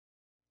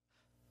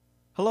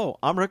Hello,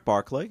 I'm Rick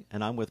Barclay,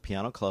 and I'm with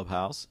Piano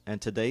Clubhouse, and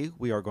today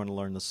we are going to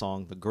learn the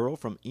song The Girl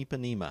from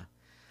Ipanema.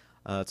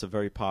 It's a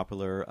very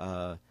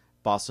popular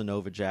bossa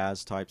nova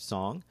jazz type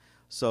song.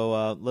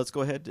 So let's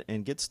go ahead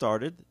and get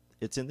started.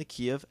 It's in the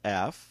key of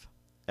F.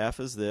 F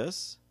is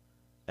this: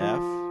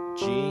 F,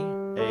 G,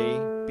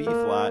 A, B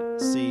flat,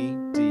 C,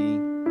 D,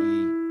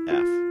 E,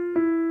 F.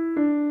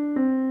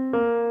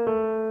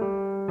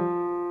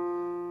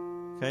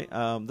 Okay,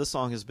 this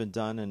song has been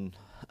done in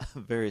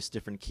various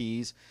different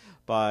keys,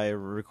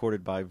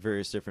 recorded by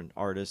various different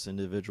artists,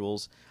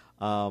 individuals.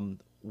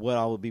 What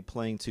I will be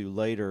playing to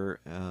later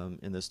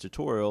in this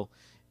tutorial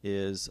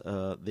is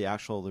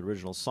the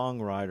original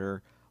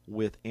songwriter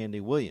with Andy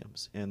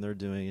Williams, and they're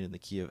doing it in the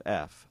key of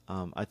F.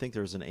 I think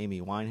there's an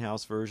Amy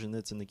Winehouse version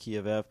that's in the key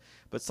of F,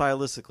 but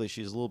stylistically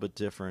she's a little bit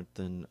different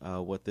than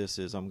what this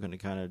is. I'm going to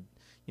kind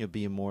of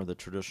be more the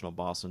traditional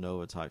bossa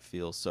nova type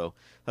feel, so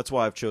that's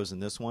why I've chosen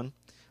this one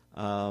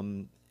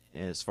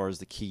as far as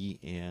the key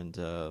and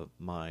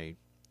my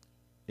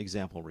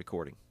example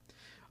recording.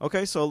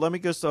 Okay, so let me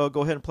just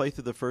go ahead and play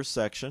through the first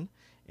section,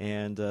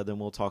 and then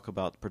we'll talk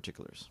about the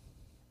particulars.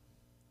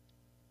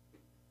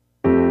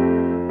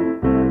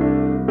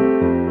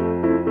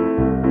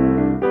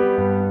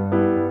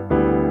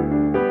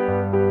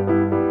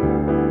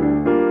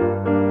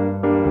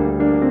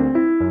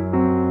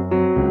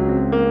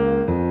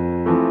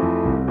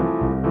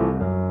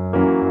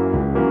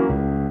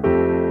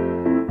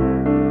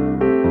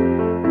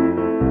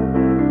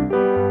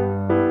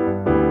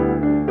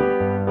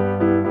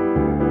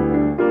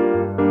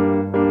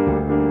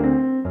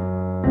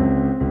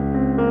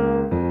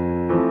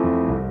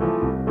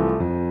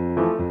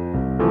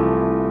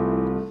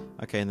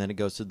 Okay, and then it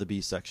goes to the B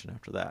section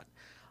after that.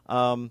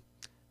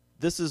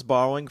 This is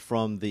borrowing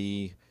from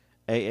the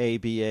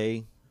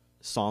AABA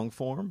song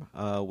form,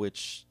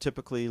 which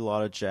typically a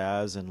lot of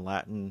jazz and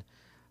Latin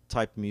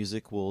type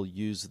music will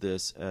use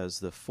this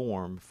as the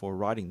form for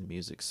writing the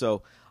music.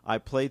 So I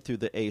played through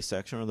the A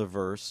section or the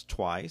verse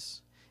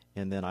twice,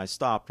 and then I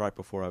stopped right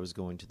before I was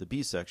going to the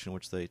B section,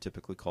 which they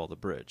typically call the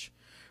bridge.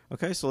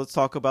 Okay, so let's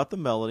talk about the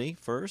melody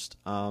first.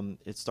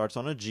 It starts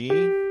on a G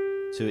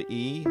to an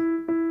E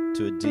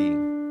to a D,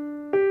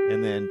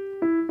 and then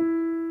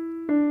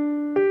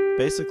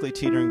basically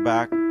teetering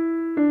back,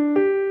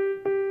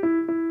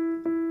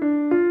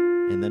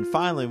 and then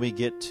finally we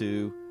get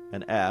to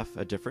an F,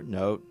 a different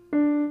note,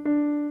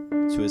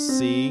 to a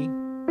C,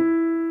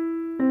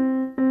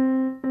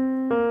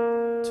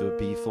 to a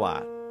B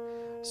flat.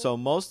 So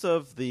most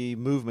of the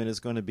movement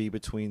is going to be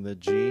between the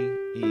G,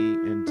 E,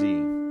 and D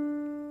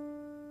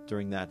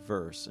during that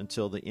verse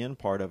until the end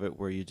part of it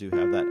where you do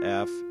have that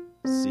F,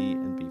 C,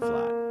 and B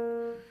flat.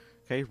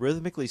 Okay,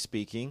 rhythmically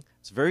speaking,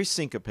 it's very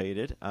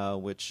syncopated,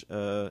 which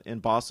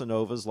in bossa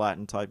nova's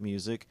Latin type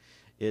music,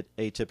 it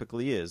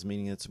atypically is,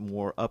 meaning it's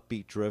more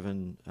upbeat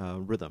driven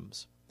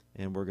rhythms.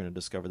 And we're going to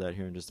discover that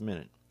here in just a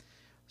minute.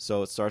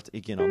 So it starts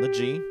again on the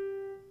G.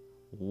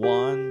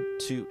 1,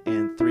 2,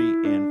 and 3,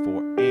 and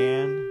 4,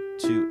 and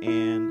 2,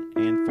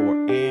 and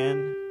 4,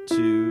 and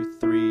 2,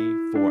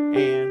 3, 4,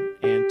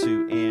 and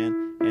 2, and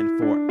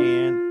 4,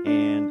 and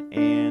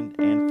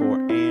 4,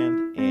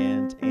 and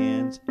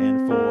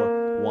 4.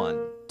 1,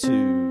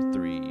 2,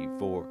 3,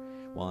 4.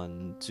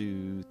 1,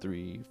 2,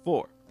 3,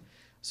 4.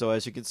 So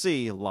as you can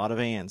see, a lot of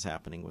ands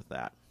happening with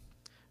that.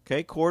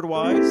 Okay, chord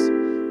wise,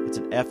 it's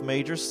an F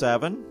major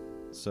 7.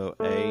 So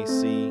A,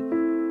 C,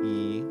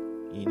 E,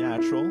 E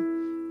natural,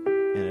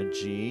 and a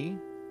G.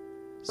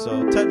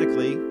 So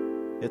technically,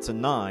 it's a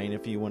 9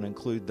 if you want to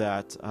include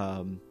that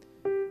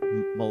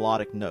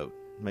melodic note.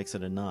 It makes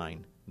it a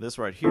 9. This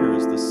right here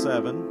is the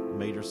 7,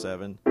 major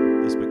 7.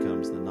 This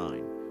becomes the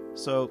 9.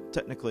 So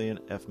technically an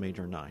F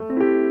major 9.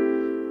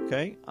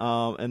 Okay,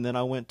 and then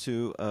I went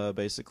to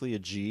basically a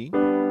G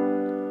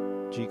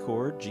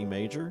chord, G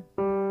major,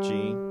 G,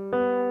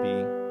 B,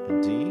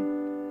 and D.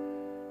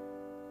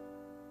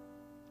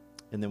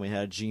 And then we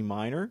had G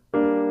minor.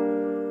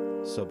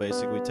 So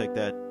basically we take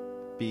that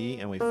B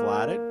and we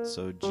flat it.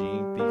 So G,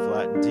 B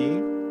flat, and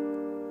D.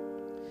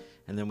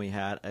 And then we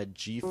had a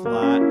G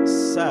flat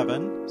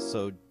 7.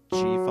 So G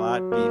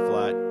flat, B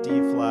flat,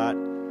 D flat.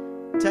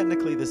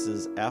 Technically this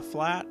is F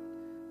flat.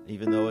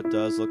 Even though it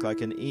does look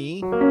like an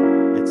E,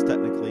 it's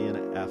technically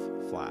an F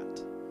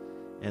flat.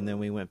 And then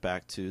we went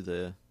back to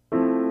the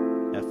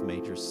F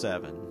major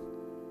 7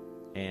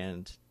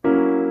 and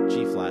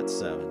G flat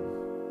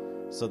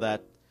 7. So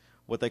that,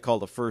 what they call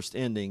the first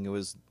ending, it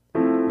was,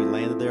 we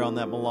landed there on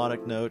that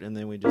melodic note, and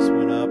then we just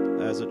went up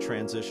as a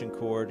transition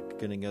chord,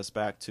 getting us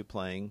back to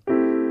playing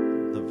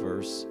the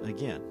verse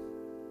again.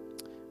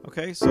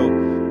 Okay, so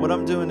what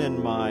I'm doing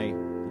in my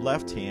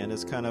left hand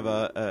is kind of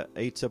a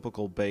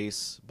atypical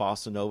bass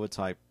bossa nova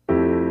type.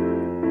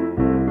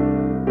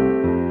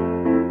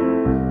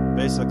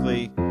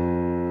 Basically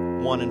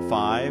 1 and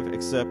 5,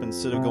 except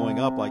instead of going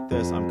up like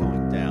this, I'm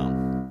going down.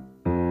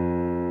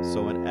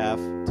 So an F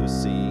to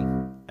C,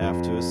 F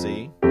to a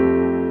C.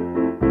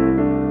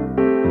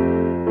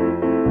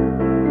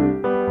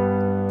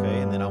 Okay,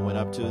 and then I went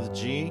up to the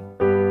G.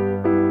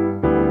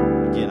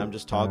 Again, I'm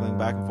just toggling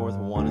back and forth,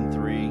 1 and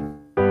 3.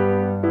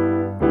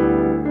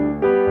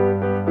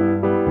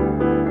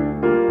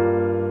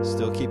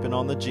 Still keeping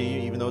on the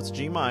G, even though it's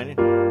G minor.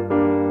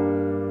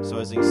 So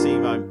as you can see,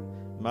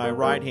 my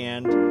right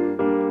hand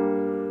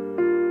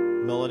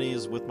melody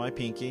is with my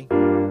pinky.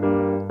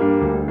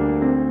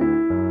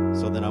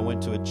 So then I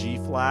went to a G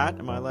flat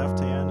in my left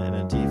hand and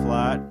a D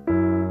flat.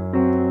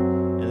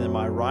 And then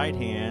my right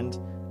hand,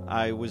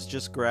 I was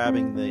just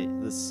grabbing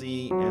the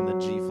C and the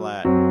G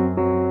flat.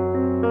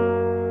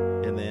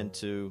 And then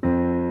to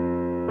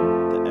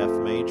the F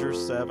major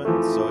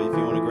 7. So if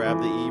you want to grab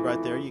the E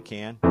right there, you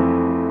can.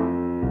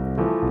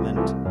 And then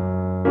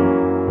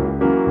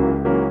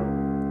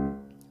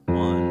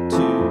 1, 2,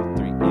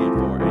 3, and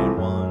 4, and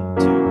 1,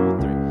 2,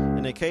 3.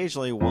 And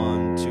occasionally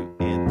 1, 2,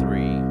 and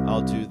 3.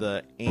 I'll do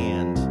the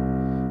and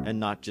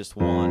not just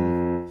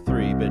 1,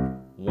 3, but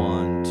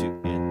 1,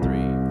 2, and 3, 4,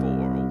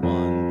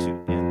 1,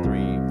 2, and 3,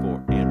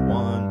 4, and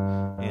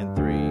 1, and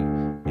 3,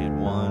 and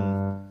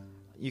 1.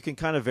 You can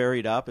kind of vary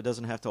it up. It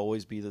doesn't have to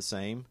always be the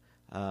same.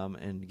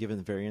 And given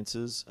the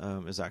variances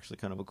is actually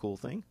kind of a cool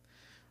thing.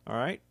 All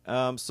right,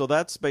 so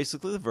that's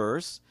basically the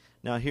verse.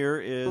 Now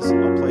here is,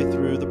 I'll play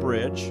through the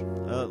bridge.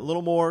 A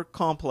little more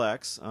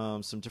complex,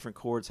 some different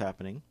chords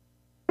happening.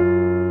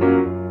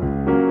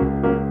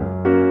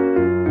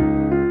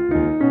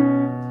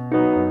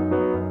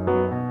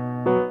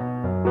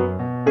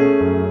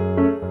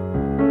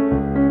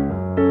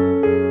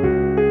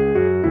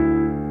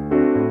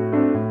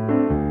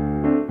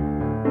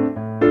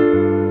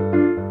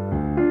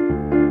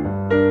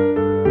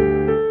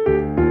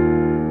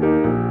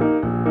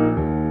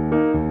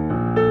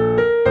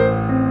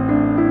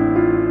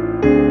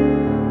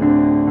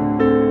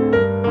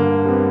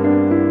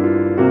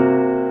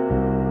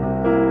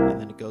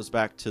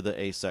 Back to the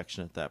A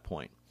section at that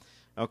point.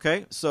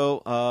 Okay,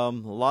 so a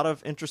lot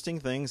of interesting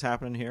things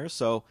happening here.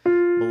 So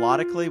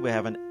melodically, we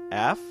have an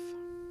F,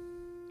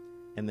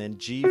 and then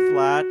G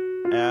flat,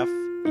 F,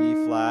 E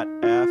flat,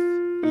 F,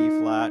 E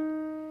flat,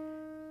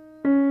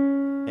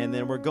 and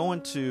then we're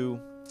going to,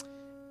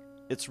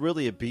 it's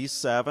really a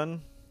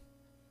B7.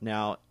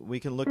 Now we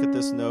can look at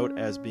this note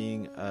as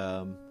being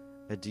a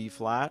D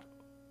flat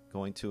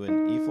going to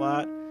an E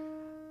flat,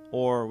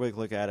 or we can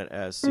look at it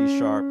as C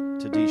sharp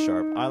to D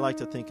sharp. I like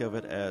to think of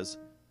it as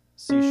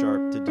C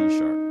sharp to D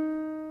sharp.